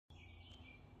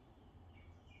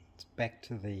Back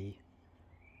to the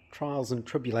trials and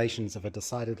tribulations of a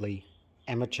decidedly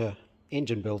amateur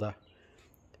engine builder.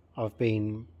 I've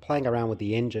been playing around with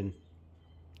the engine.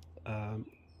 I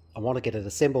want to get it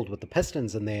assembled with the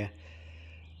pistons in there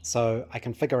so I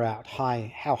can figure out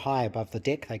how high above the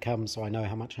deck they come, so I know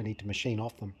how much I need to machine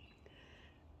off them.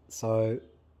 So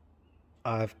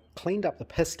I've cleaned up the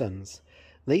pistons.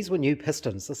 These were new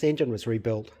pistons. This engine was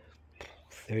rebuilt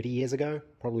 30 years ago,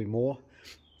 probably more,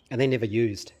 and they're never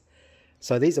used.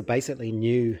 So these are basically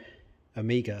new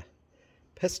Omega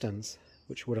pistons,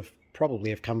 which would have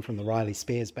probably come from the Riley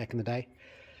spares back in the day.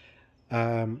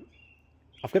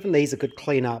 I've given these a good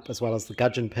clean up, as well as the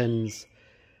gudgeon pins.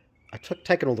 I've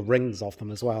taken all the rings off them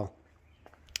as well.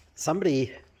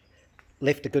 Somebody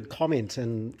left a good comment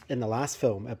in the last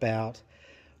film about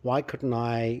why couldn't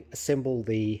I assemble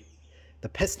the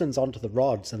pistons onto the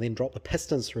rods and then drop the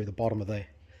pistons through the bottom of the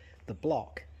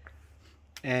block.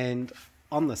 And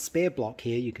on the spare block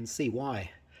here you can see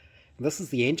why. This is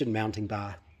the engine mounting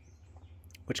bar,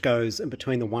 which goes in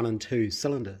between the 1 and 2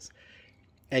 cylinders,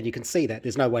 and you can see that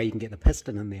there's no way you can get the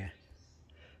piston in there.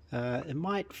 It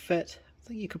might fit. I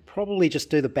think you could probably just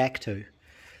do the back two,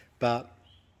 but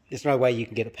there's no way you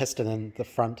can get a piston in the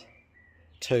front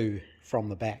two from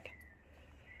the back.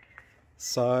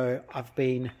 So I've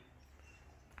been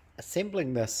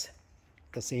assembling this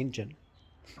engine.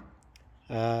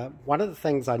 One of the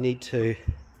things I need to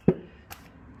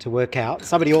work out,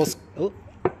 somebody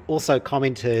also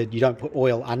commented you don't put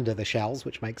oil under the shells,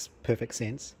 which makes perfect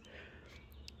sense.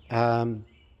 The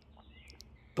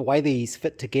way these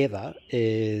fit together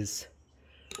is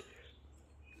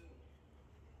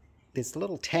there's a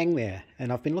little tang there,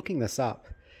 and I've been looking this up.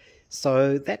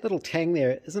 So that little tang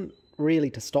there isn't really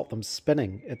to stop them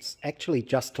spinning, it's actually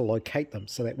just to locate them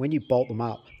so that when you bolt them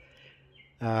up,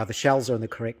 the shells are in the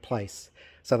correct place.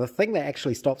 So the thing that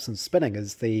actually stops them spinning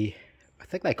is I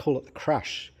think they call it the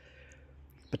crush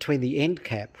between the end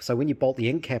cap. So when you bolt the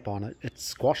end cap on it, it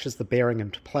squashes the bearing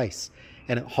into place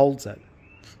and it holds it.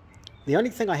 The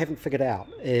only thing I haven't figured out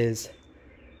is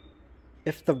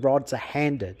if the rods are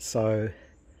handed. So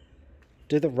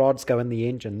do the rods go in the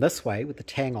engine this way with the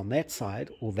tang on that side,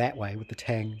 or that way with the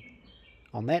tang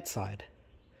on that side?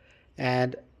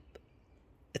 And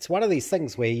it's one of these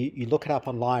things where you look it up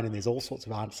online and there's all sorts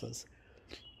of answers.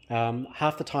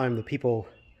 Half the time the people,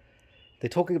 they're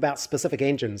talking about specific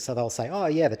engines, so they'll say, oh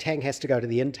yeah, the tang has to go to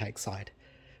the intake side,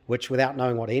 which without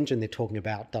knowing what engine they're talking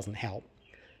about doesn't help,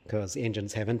 because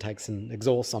engines have intakes and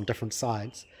exhausts on different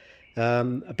sides.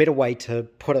 A better way to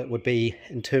put it would be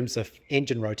in terms of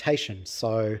engine rotation.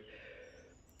 So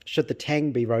should the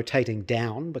tang be rotating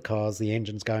down because the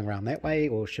engine's going around that way,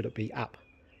 or should it be up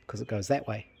because it goes that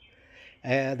way?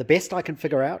 The best I can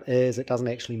figure out is it doesn't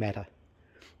actually matter,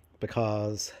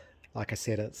 because like I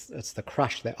said, it's the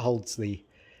crush that holds the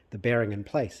bearing in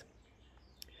place.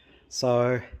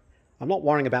 So I'm not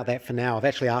worrying about that for now. I've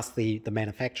actually asked the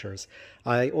manufacturers.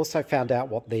 I also found out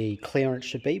what the clearance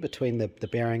should be between the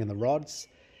bearing and the rods,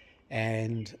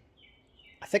 and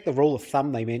I think the rule of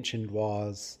thumb they mentioned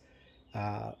was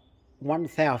 1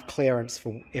 thou of clearance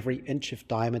for every inch of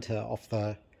diameter of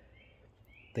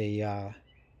the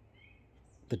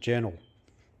journal.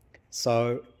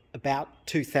 So about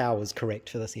 2 thou is correct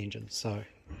for this engine. So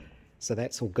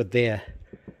that's all good there.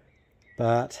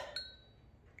 But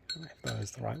I have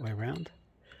those the right way around.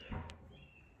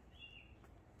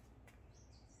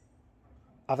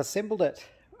 I've assembled it.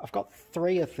 I've got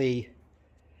 3 of the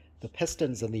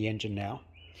pistons in the engine now,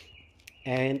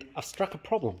 and I've struck a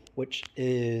problem, which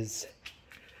is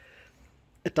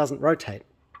it doesn't rotate.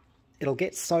 It'll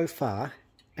get so far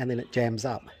and then it jams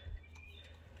up.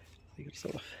 It's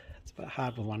a bit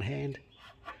hard with one hand.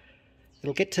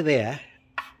 It'll get to there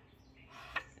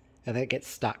and then it gets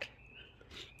stuck.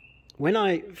 When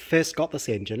I first got this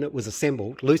engine, it was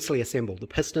assembled, loosely assembled. The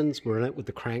pistons were in it with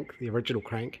the crank, the original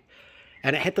crank,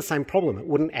 and it had the same problem. It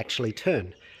wouldn't actually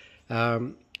turn.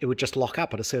 It would just lock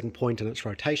up at a certain point in its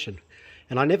rotation.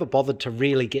 And I never bothered to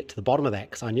really get to the bottom of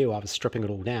that because I knew I was stripping it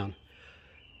all down.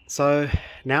 So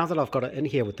now that I've got it in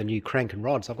here with the new crank and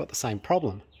rods, I've got the same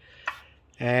problem.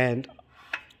 And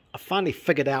I finally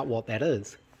figured out what that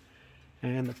is.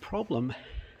 And the problem,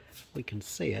 we can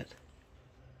see it.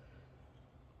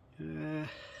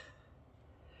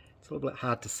 It's a little bit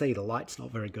hard to see, the light's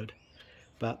not very good.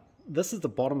 But this is the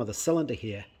bottom of the cylinder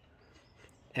here.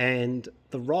 And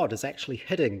the rod is actually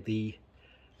hitting the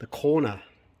corner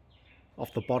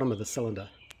of the bottom of the cylinder.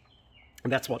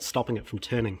 And that's what's stopping it from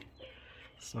turning.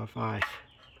 So if I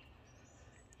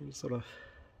sort of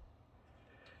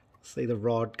see, the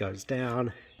rod goes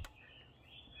down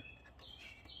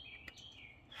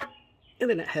and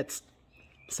then it hits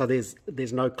So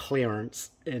there's no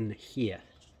clearance in here.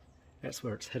 That's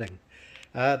where it's hitting.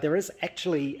 There is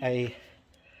actually a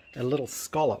little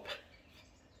scallop,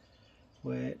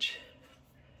 which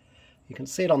you can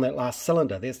see it on that last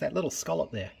cylinder. There's that little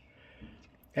scallop there.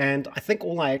 And I think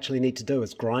all I actually need to do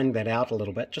is grind that out a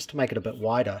little bit, just to make it a bit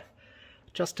wider,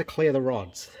 just to clear the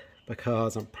rods,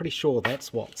 because I'm pretty sure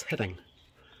that's what's hitting.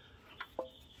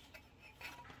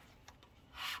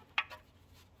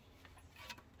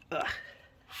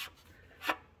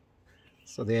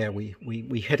 So there,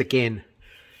 we hit again,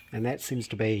 and that seems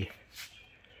to be,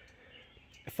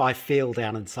 if I feel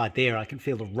down inside there, I can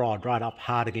feel the rod right up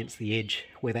hard against the edge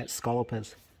where that scallop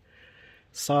is.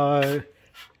 So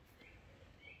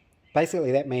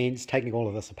basically that means taking all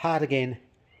of this apart again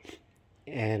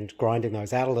and grinding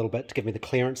those out a little bit to give me the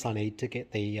clearance I need to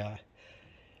get the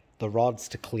rods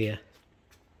to clear.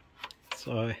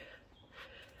 So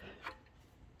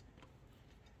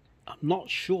I'm not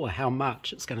sure how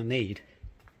much it's going to need.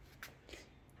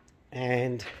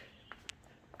 And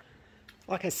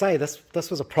like I say, this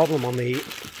was a problem on the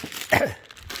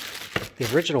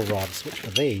the original rods, which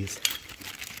were these.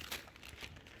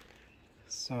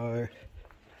 So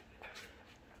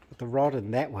with the rod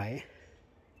in that way,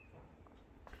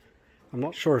 I'm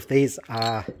not sure if these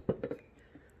are,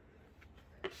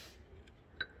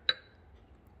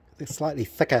 they're slightly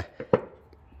thicker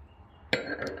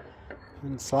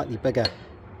and slightly bigger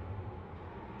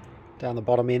down the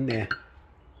bottom end there.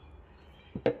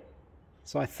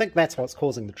 So I think that's what's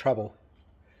causing the trouble,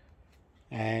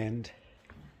 and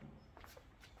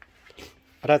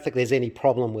I don't think there's any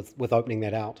problem with opening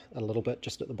that out a little bit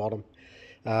just at the bottom,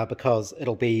 because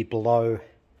it'll be below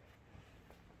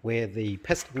where the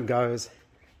piston goes.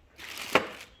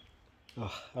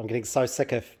 Oh, I'm getting so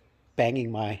sick of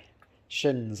banging my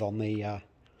shins on the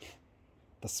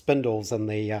spindles and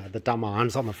the dumb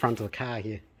irons on the front of the car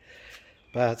here.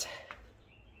 But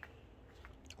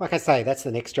like I say, that's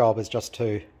the next job, is just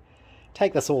to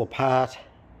take this all apart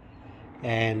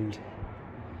and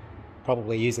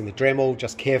probably using the Dremel,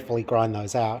 just carefully grind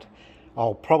those out.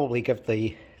 I'll probably give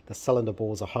the cylinder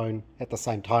bores a hone at the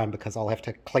same time, because I'll have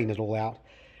to clean it all out.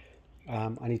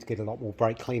 I need to get a lot more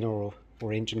brake cleaner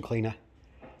or engine cleaner,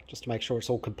 just to make sure it's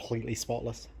all completely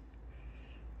spotless.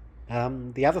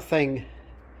 The other thing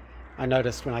I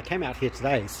noticed when I came out here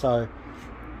today, so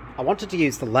I wanted to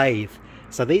use the lathe.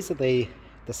 So these are the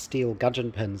steel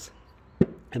gudgeon pins,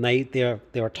 and they're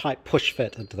a tight push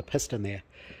fit into the piston there.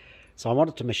 So I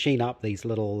wanted to machine up these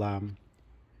little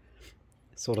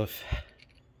sort of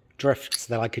drifts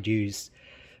that I could use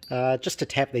just to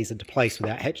tap these into place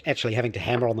without actually having to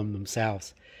hammer on them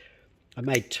themselves. I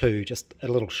made two, just a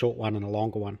little short one and a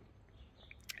longer one,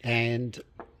 and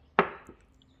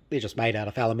they're just made out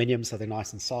of aluminium, so they're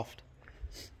nice and soft.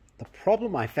 The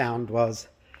problem I found was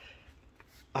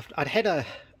I'd had a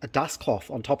dust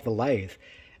cloth on top of the lathe.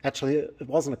 Actually, it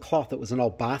wasn't a cloth, it was an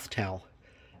old bath towel,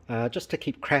 just to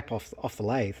keep crap off the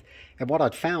lathe. And what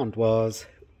I'd found was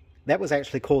that was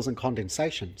actually causing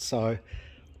condensation. So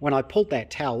when I pulled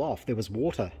that towel off, there was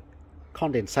water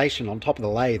condensation on top of the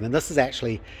lathe, and this had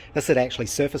actually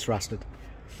surface rusted.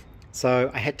 So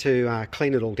I had to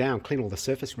clean it all down, clean all the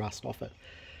surface rust off it.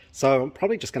 So I'm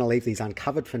probably just going to leave these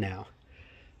uncovered for now.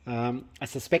 I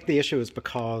suspect the issue is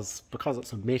because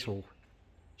it's a metal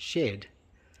shed,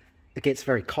 it gets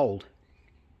very cold,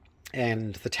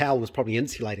 and the towel was probably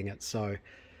insulating it, so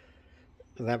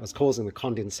that was causing the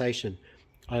condensation.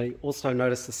 I also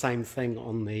noticed the same thing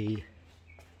on the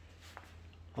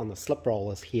slip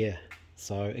rollers here,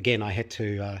 so again I had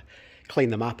to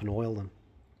clean them up and oil them.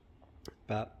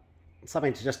 But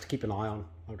something just to keep an eye on.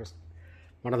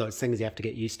 One of those things you have to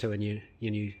get used to in your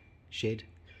new shed.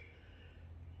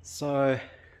 So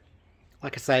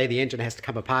like I say, the engine has to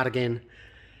come apart again.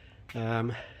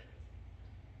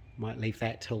 Might leave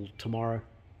that till tomorrow.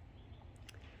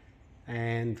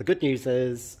 And the good news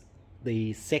is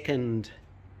the second,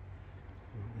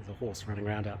 there's a horse running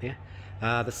around out there,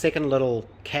 the second little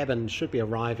cabin should be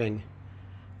arriving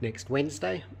next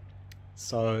Wednesday.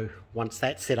 So once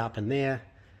that's set up in there,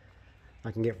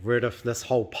 I can get rid of this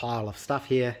whole pile of stuff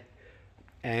here.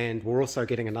 And we're also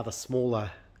getting another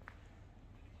smaller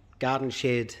garden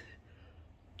shed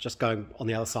just going on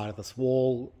the other side of this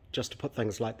wall, just to put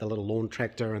things like the little lawn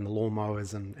tractor and the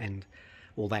lawnmowers and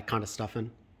all that kind of stuff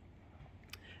in.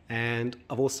 And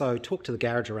I've also talked to the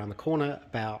garage around the corner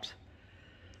about,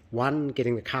 one,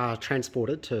 getting the car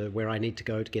transported to where I need to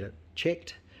go to get it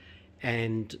checked,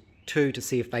 and two, to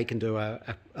see if they can do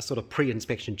a sort of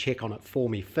pre-inspection check on it for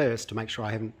me first, to make sure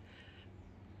I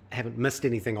haven't missed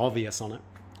anything obvious on it.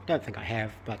 I don't think I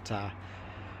have, but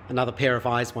another pair of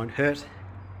eyes won't hurt.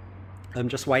 I'm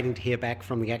just waiting to hear back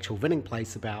from the actual vinning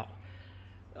place about,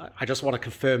 I just want to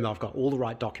confirm that I've got all the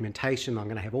right documentation, I'm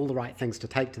going to have all the right things to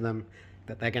take to them,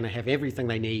 that they're going to have everything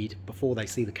they need before they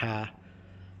see the car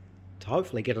to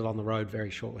hopefully get it on the road very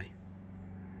shortly.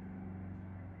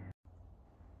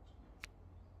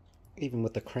 Even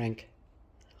with the crank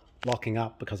locking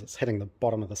up because it's hitting the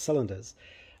bottom of the cylinders,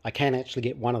 I can actually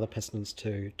get one of the pistons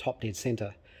to top dead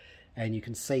center, and you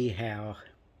can see how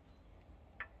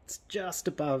it's just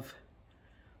above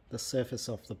the surface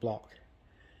of the block.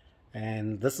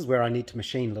 And this is where I need to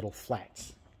machine little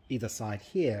flats either side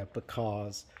here,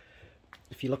 because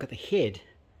if you look at the head,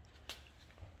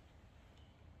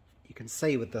 you can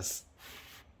see with this,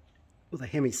 with a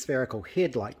hemispherical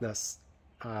head like this,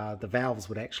 the valves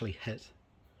would actually hit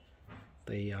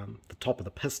the top of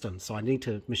the piston. So I need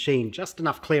to machine just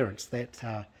enough clearance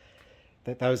that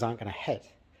that those aren't going to hit.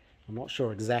 I'm not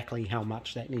sure exactly how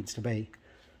much that needs to be.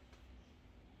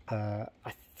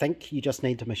 I think you just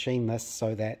need to machine this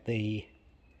so that the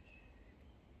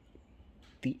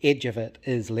edge of it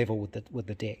is level with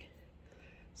the deck.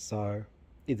 So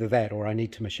either that, or I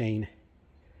need to machine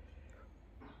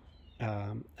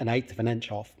 1/8 of an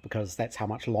inch off, because that's how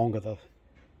much longer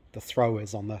the throw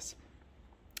is on this.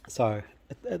 So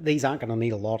these aren't going to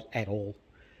need a lot at all,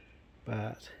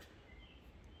 but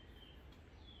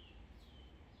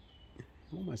it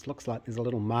almost looks like there's a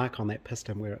little mark on that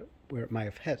piston where it may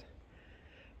have hit.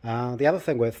 The other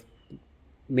thing worth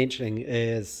mentioning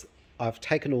is I've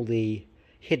taken all the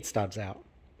head studs out,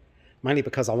 mainly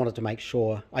because I wanted to make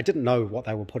sure, I didn't know what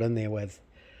they were put in there with,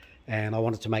 and I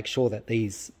wanted to make sure that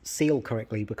these seal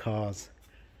correctly, because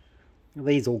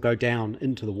these all go down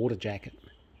into the water jacket,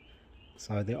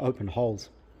 so they're open holes,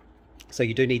 so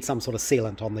you do need some sort of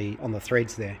sealant on the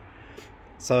threads there.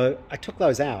 So I took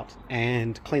those out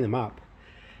and cleaned them up,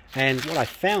 and what I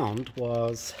found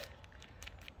was,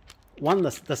 one,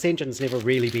 this engine's never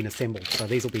really been assembled, so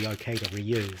these will be okay to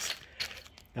reuse.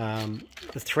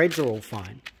 The threads are all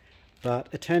fine, but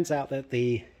it turns out that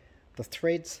the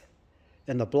threads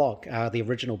in the block are the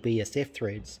original BSF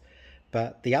threads,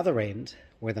 but the other end,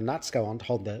 where the nuts go on to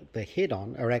hold the head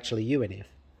on, are actually UNF.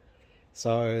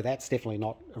 So that's definitely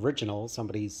not original.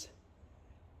 Somebody's,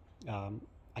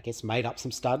 I guess, made up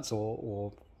some studs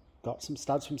or got some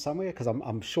studs from somewhere, because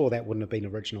I'm sure that wouldn't have been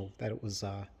original, that it was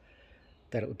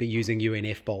that it would be using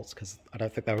UNF bolts, because I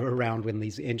don't think they were around when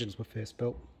these engines were first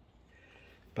built.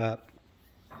 But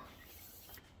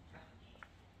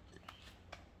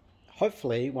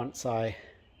hopefully once I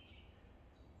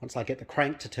get the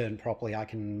crank to turn properly, I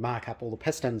can mark up all the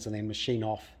pistons and then machine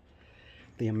off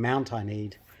the amount I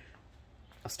need.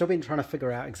 I've still been trying to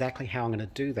figure out exactly how I'm going to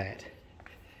do that,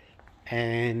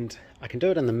 and I can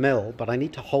do it in the mill, but I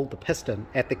need to hold the piston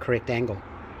at the correct angle,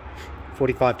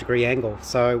 45-degree angle.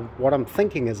 So what I'm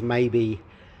thinking is maybe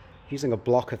using a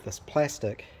block of this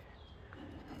plastic,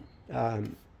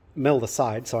 mill the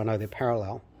sides so I know they're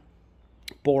parallel,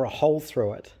 bore a hole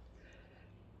through it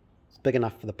big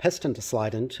enough for the piston to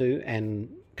slide into,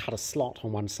 and cut a slot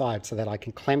on one side so that I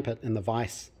can clamp it in the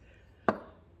vise,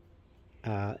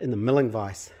 in the milling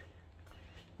vise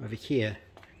over here,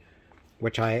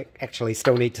 which I actually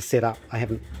still need to set up. I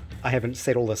haven't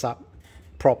set all this up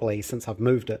properly since I've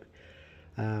moved it.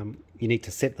 You need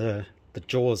to set the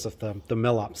jaws of the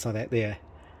mill up so that they're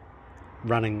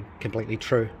running completely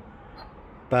true.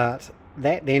 But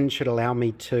that then should allow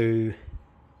me to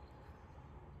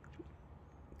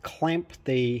clamp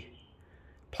the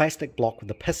plastic block with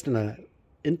the piston in it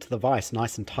into the vise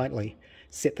nice and tightly,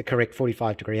 set the correct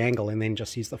 45-degree angle, and then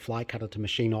just use the fly cutter to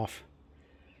machine off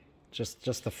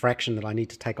just the fraction that I need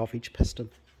to take off each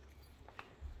piston.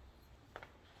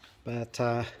 But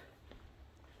yeah,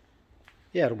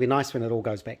 it'll be nice when it all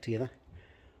goes back together.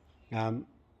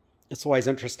 It's always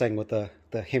interesting with the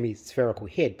hemispherical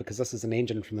head, because this is an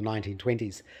engine from the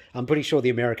 1920s. I'm pretty sure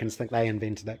the Americans think they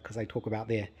invented it, because they talk about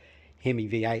their Hemi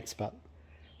V8s, but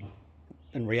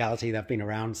in reality they've been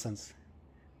around since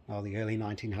the early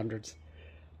 1900s.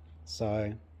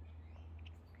 So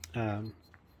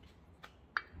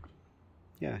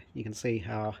yeah, you can see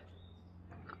how,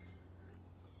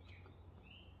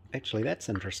 actually that's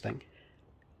interesting.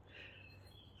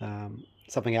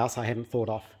 Something else I hadn't thought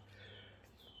of.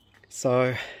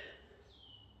 So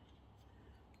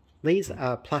these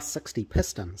are plus 60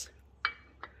 pistons,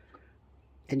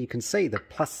 and you can see the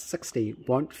plus 60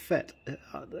 won't fit.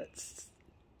 That's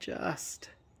just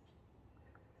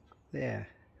there.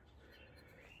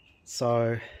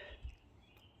 So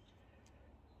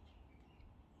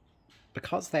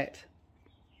because that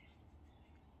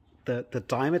the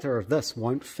diameter of this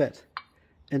won't fit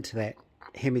into that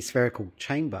hemispherical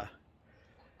chamber,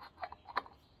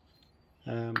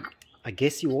 I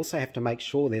guess you also have to make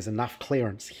sure there's enough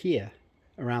clearance here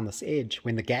around this edge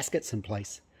when the gasket's in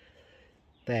place,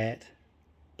 that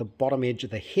the bottom edge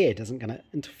of the head isn't going to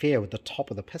interfere with the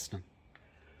top of the piston.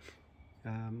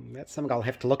 That's something I'll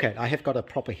have to look at. I have got a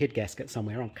proper head gasket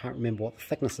somewhere. I can't remember what the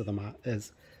thickness of them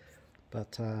is,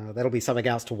 but that'll be something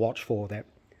else to watch for, that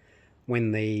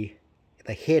when the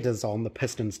head is on, the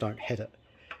pistons don't hit it,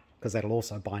 because that'll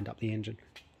also bind up the engine.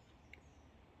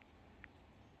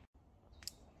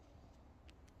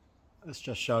 This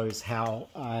just shows how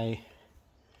I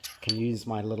can use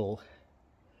my little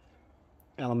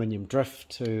aluminium drift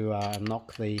to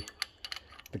knock the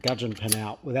gudgeon pin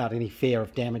out without any fear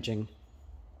of damaging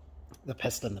the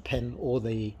piston, the pin, or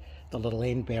the little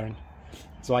end bearing.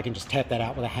 So I can just tap that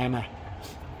out with a hammer.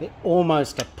 They're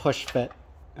almost a push fit.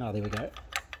 Oh, there we go.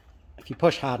 If you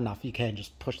push hard enough, you can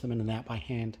just push them in and out by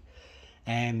hand.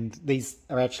 And these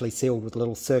are actually sealed with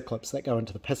little circlips that go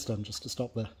into the piston just to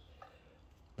stop the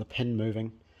pin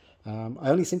moving. I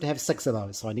only seem to have 6 of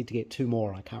those, so I need to get 2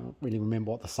 more. I can't really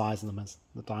remember what the size of them is,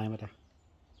 the diameter.